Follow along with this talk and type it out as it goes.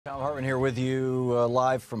Thom Hartmann here with you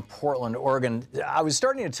live from Portland, Oregon. I was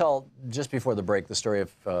starting to tell, just before the break, the story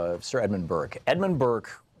of Sir Edmund Burke. Edmund Burke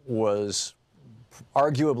was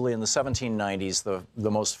arguably in the 1790s the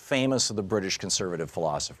most famous of the British conservative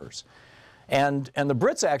philosophers. And the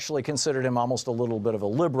Brits actually considered him almost a little bit of a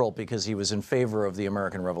liberal because he was in favor of the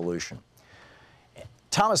American Revolution.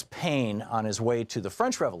 Thomas Paine, on his way to the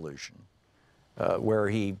French Revolution, where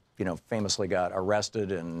he, famously got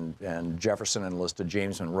arrested and Jefferson enlisted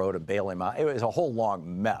James Monroe to bail him out. It was a whole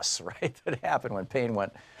long mess, right, that happened when Paine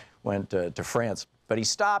went to France. But he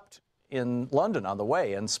stopped in London on the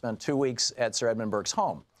way and spent 2 weeks at Sir Edmund Burke's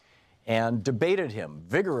home and debated him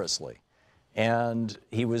vigorously. And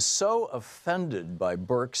he was so offended by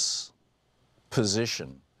Burke's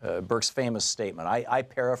position, Burke's famous statement. I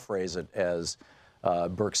paraphrase it as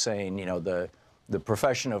Burke saying, the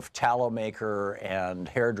profession of tallow maker and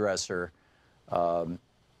hairdresser, a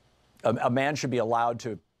man should be allowed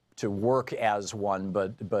to work as one,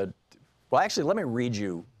 but well, actually, let me read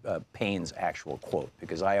you Paine's actual quote,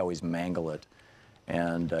 because I always mangle it.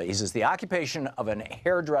 And he says, the occupation of an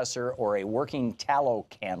hairdresser or a working tallow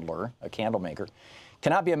candler, a candle maker,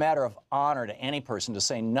 cannot be a matter of honor to any person, to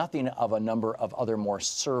say nothing of a number of other more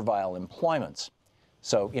servile employments.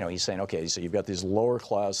 So, he's saying, okay, so you've got this lower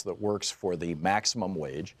class that works for the maximum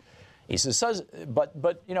wage. He says, but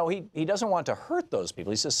he doesn't want to hurt those people.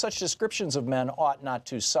 He says, such descriptions of men ought not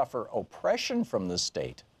to suffer oppression from the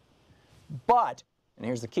state. But, and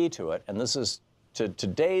here's the key to it, and this is to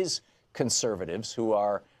today's conservatives who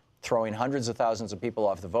are throwing hundreds of thousands of people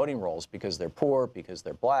off the voting rolls because they're poor, because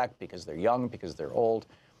they're black, because they're young, because they're old.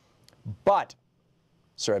 But,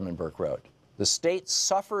 Sir Edmund Burke wrote, the state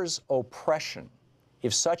suffers oppression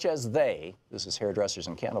if such as they, this is hairdressers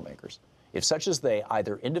and candle makers, if such as they,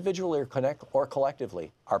 either individually or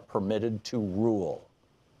collectively, are permitted to rule.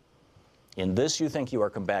 In this you think you are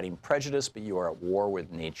combating prejudice, but you are at war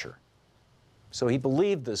with nature. So he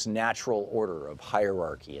believed this natural order of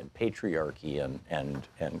hierarchy and patriarchy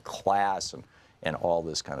and class and all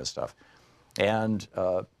this kind of stuff. And,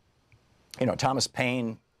 Thomas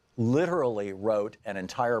Paine literally wrote an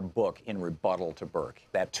entire book in rebuttal to Burke.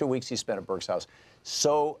 That 2 weeks he spent at Burke's house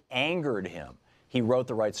so angered him, he wrote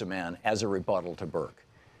The Rights of Man as a rebuttal to Burke.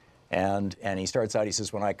 And he starts out, he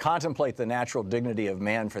says, when I contemplate the natural dignity of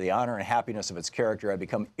man for the honor and happiness of its character, I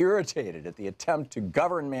become irritated at the attempt to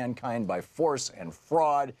govern mankind by force and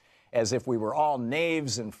fraud, as if we were all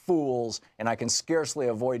knaves and fools, and I can scarcely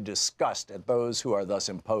avoid disgust at those who are thus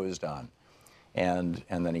imposed on. And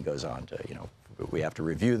then he goes on to, we have to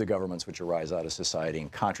review the governments which arise out of society in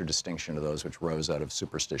contradistinction to those which rose out of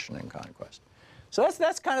superstition and conquest. So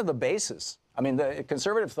that's kind of the basis. I mean, the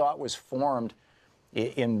conservative thought was formed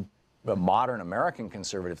in the modern American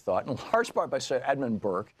conservative thought, in large part by Sir Edmund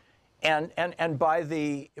Burke, and by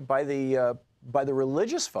the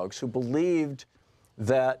religious folks who believed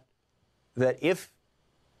that if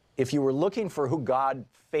you were looking for who God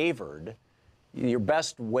favored, your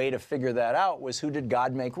best way to figure that out was who did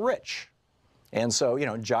God make rich. And so,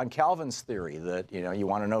 John Calvin's theory that, you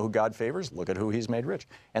want to know who God favors, look at who he's made rich.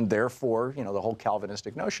 And therefore, the whole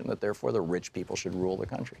Calvinistic notion that therefore the rich people should rule the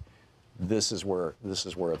country. This is where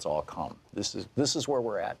it's all come. This is where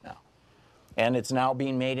we're at now. And it's now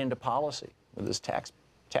being made into policy with this tax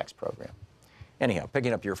program. Anyhow,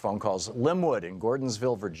 picking up your phone calls, Linwood in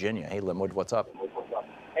Gordonsville, Virginia. Hey, Linwood, what's up?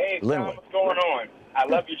 Hey, Linwood. Tom, what's going on? I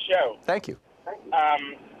love your show. Thank you.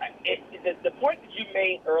 The point that you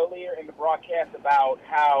made earlier in the broadcast about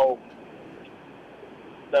how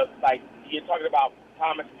you're talking about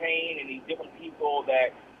Thomas Paine and these different people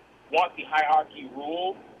that want the hierarchy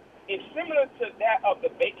rule is similar to that of the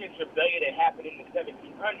Bacon's Rebellion that happened in the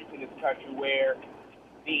 1700s in this country, where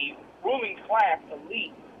the ruling class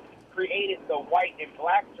elite created the white and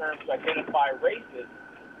black terms to identify races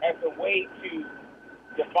as a way to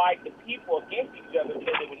divide the people against each other so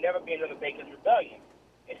there would never be another Bacon's Rebellion.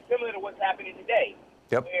 It's similar to what's happening today,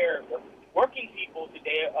 where working people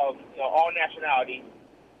today of all nationalities,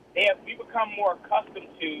 we become more accustomed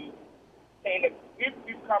to saying that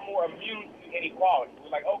we become more immune to inequality.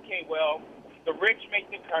 We're like, okay, well, the rich make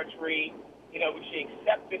the country, we should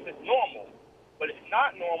accept this as normal. But it's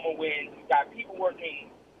not normal when you've got people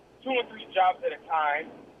working 2 and 3 jobs at a time.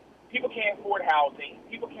 People can't afford housing.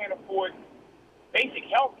 People can't afford basic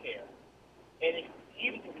health care. And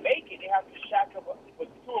even to make it, they have to shack up with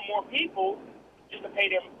 2 or more people just to pay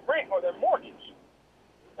their rent or their mortgage.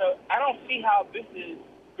 So I don't see how this is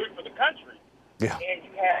good for the country. Yeah. And you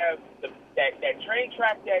have that train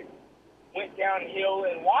track that went downhill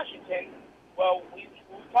in Washington. Well, we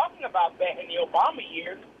were talking about that in the Obama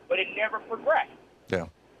years, but it never progressed. Yeah.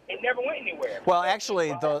 it never went anywhere. Well,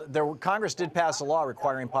 actually, Congress did pass a law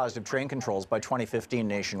requiring positive train controls by 2015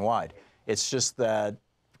 nationwide. It's just that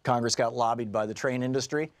Congress got lobbied by the train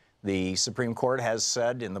industry. The Supreme Court has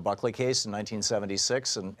said in the Buckley case in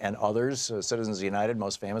 1976 and others, Citizens United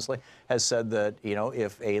most famously, has said that, you know,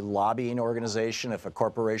 if a lobbying organization, if a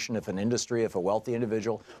corporation, if an industry, if a wealthy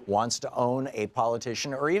individual wants to own a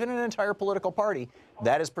politician or even an entire political party,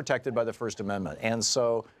 that is protected by the First Amendment. And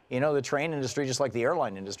so, you know, the train industry, just like the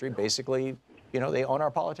airline industry, basically, you know, they own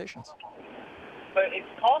our politicians. But it's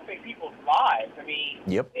costing people's lives. I mean,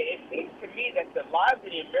 Yep. It seems to me that the lives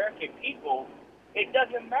of the American people, it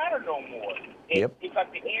doesn't matter no more. It's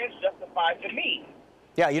like the ends justify the means.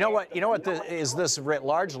 Yeah, you know what is this writ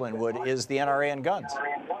large, Linwood, is the NRA and guns.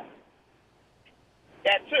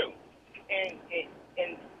 That too. And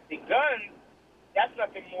the guns, that's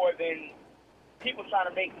nothing more than people trying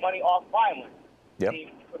to make money off violence. Yep.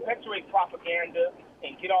 They perpetuate propaganda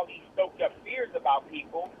and get all these stoked up fears about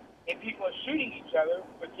people, and people are shooting each other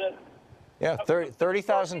for just... Yeah,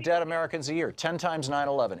 30,000 dead Americans a year, 10 times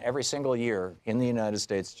 9/11 every single year in the United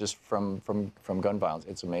States just from gun violence.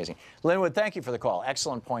 It's amazing. Linwood, thank you for the call.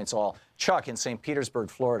 Excellent points all. Chuck in St. Petersburg,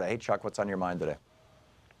 Florida. Hey, Chuck, what's on your mind today?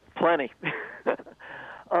 Plenty.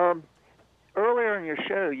 Earlier in your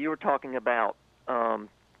show, you were talking about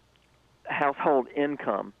household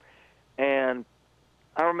income, and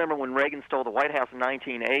I remember when Reagan stole the White House in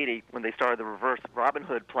 1980 when they started the reverse Robin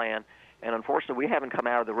Hood plan, and unfortunately we haven't come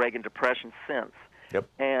out of the Reagan Depression since. Yep.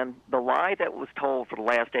 And the lie that was told for the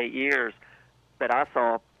last 8 years that I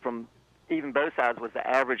saw from even both sides was the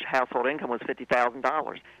average household income was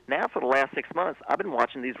 $50,000. Now for the last 6 months, I've been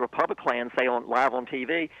watching these Republicans say live on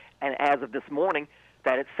TV, and as of this morning,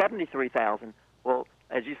 that it's $73,000. Well,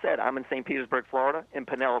 as you said, I'm in St. Petersburg, Florida, in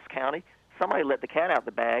Pinellas County. Somebody let the cat out of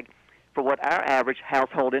the bag. For what our average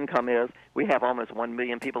household income is, we have almost 1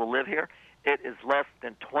 million people who live here. It is less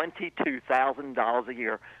than $22,000 a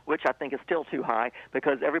year, which I think is still too high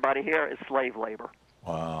because everybody here is slave labor.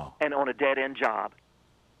 Wow. And on a dead-end job.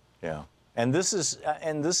 Yeah. And this is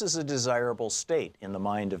a desirable state in the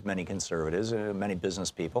mind of many conservatives, many business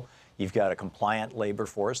people. You've got a compliant labor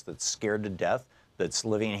force that's scared to death, that's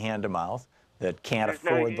living hand to mouth, that can't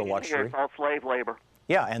afford the luxury. It's all slave labor.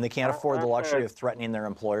 Yeah, and they can't afford the luxury of threatening their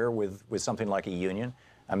employer with something like a union.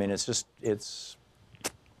 I mean, that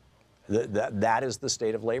is the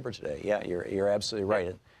state of labor today. Yeah, you're absolutely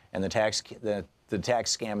right. And the tax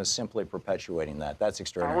scam is simply perpetuating that. That's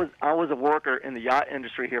extraordinary. I was a worker in the yacht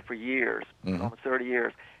industry here for years, almost 30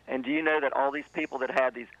 years. And do you know that all these people that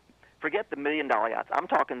had these, forget the $1 million yachts, I'm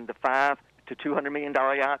talking the $5 to $200 million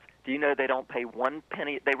yachts, do you know they don't pay 1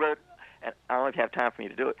 penny? They wrote, and I don't have time for me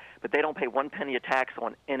to do it, but they don't pay 1 penny of tax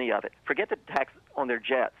on any of it. Forget the tax on their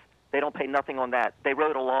jets. They don't pay nothing on that. They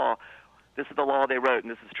wrote a law. This is the law they wrote,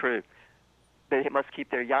 and this is true. They must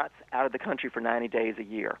keep their yachts out of the country for 90 days a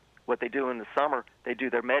year. What they do in the summer, they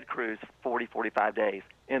do their med cruise 40, 45 days.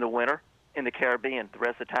 In the winter, in the Caribbean, the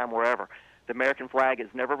rest of the time, wherever. The American flag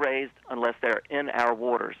is never raised unless they're in our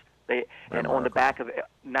waters. And on the back of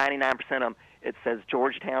 99% of them, it says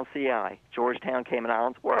Georgetown CI, Georgetown, Cayman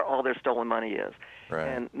Islands, where all their stolen money is. Right.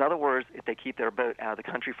 And in other words, if they keep their boat out of the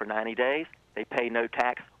country for 90 days, they pay no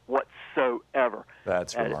tax whatsoever.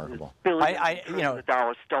 That's remarkable. Billions of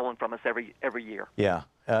dollars stolen from us every year. Yeah.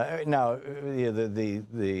 Now,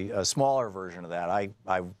 the smaller version of that, I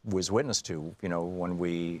was witness to, you know, when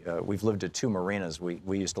we've lived at 2 marinas. We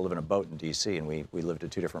used to live in a boat in D.C., and we lived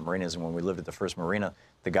at 2 different marinas. And when we lived at the first marina,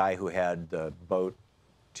 the guy who had the boat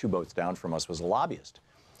 2 boats down from us was a lobbyist,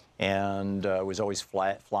 and was always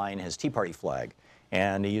flying his Tea Party flag.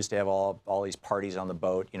 And he used to have all these parties on the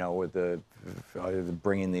boat, you know, with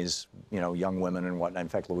bringing these, you know, young women and whatnot. In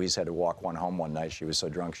fact, Louise had to walk one home one night. She was so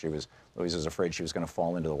drunk, Louise was afraid she was going to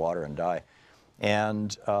fall into the water and die.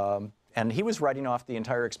 And he was writing off the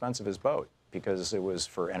entire expense of his boat because it was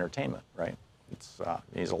for entertainment, right?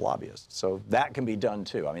 He's a lobbyist, so that can be done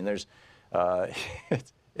too. I mean, there's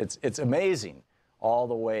it's amazing all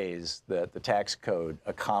the ways that the tax code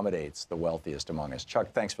accommodates the wealthiest among us.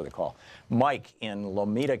 Chuck, thanks for the call. Mike in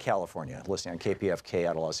Lomita, California, listening on KPFK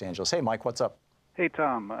out of Los Angeles. Hey, Mike, what's up? Hey,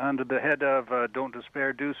 Tom. Under the head of Don't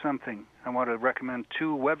Despair, Do Something, I want to recommend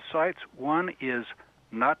 2 websites. One is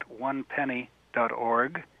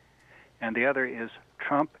notonepenny.org, and the other is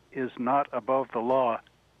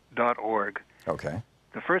TrumpIsNotAboveTheLaw.org. Okay.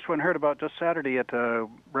 The first one I heard about just Saturday at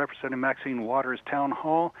Representative Maxine Waters' town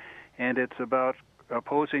hall, and it's about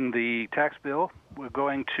opposing the tax bill. We're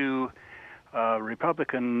going to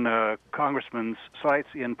Republican congressmen's sites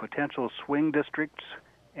in potential swing districts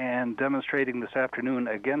and demonstrating this afternoon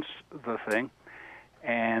against the thing.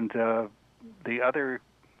 And the other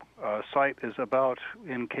site is about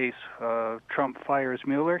in case Trump fires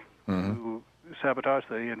Mueller to sabotage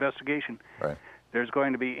the investigation. Right. There's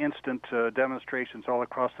going to be instant demonstrations all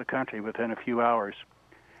across the country within a few hours.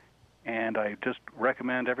 And I just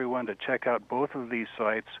recommend everyone to check out both of these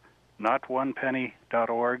sites,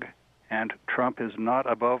 notonepenny.org and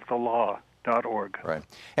trumpisnotabovethelaww.org. Right.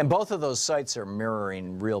 And both of those sites are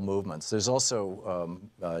mirroring real movements. There's also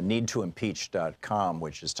needtoimpeach.com,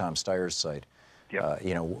 which is Tom Steyer's site, Yep.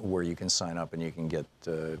 where you can sign up and you can get,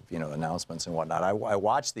 announcements and whatnot. I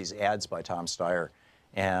watch these ads by Tom Steyer,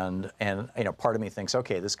 and part of me thinks,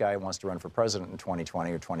 okay, this guy wants to run for president in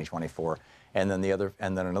 2020 or 2024, and then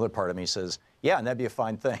another part of me says, yeah, and that'd be a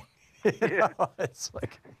fine thing. It's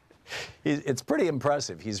like, it's pretty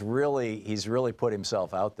impressive. He's really put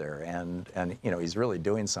himself out there, and he's really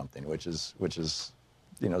doing something, which is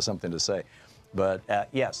something to say. But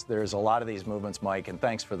yes, there's a lot of these movements, Mike, and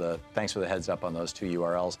thanks for the heads up on those 2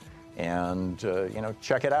 URLs, and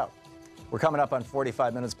check it out. We're coming up on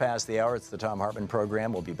 45 minutes past the hour. It's the Thom Hartmann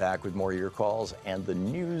Program. We'll be back with more of your calls and the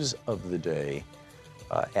news of the day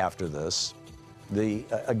after this.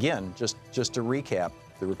 Again, just to recap,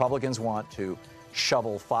 the Republicans want to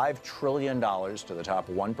shovel $5 trillion to the top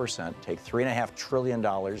 1%, take $3.5 trillion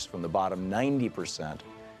from the bottom 90%,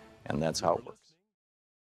 and that's how it works.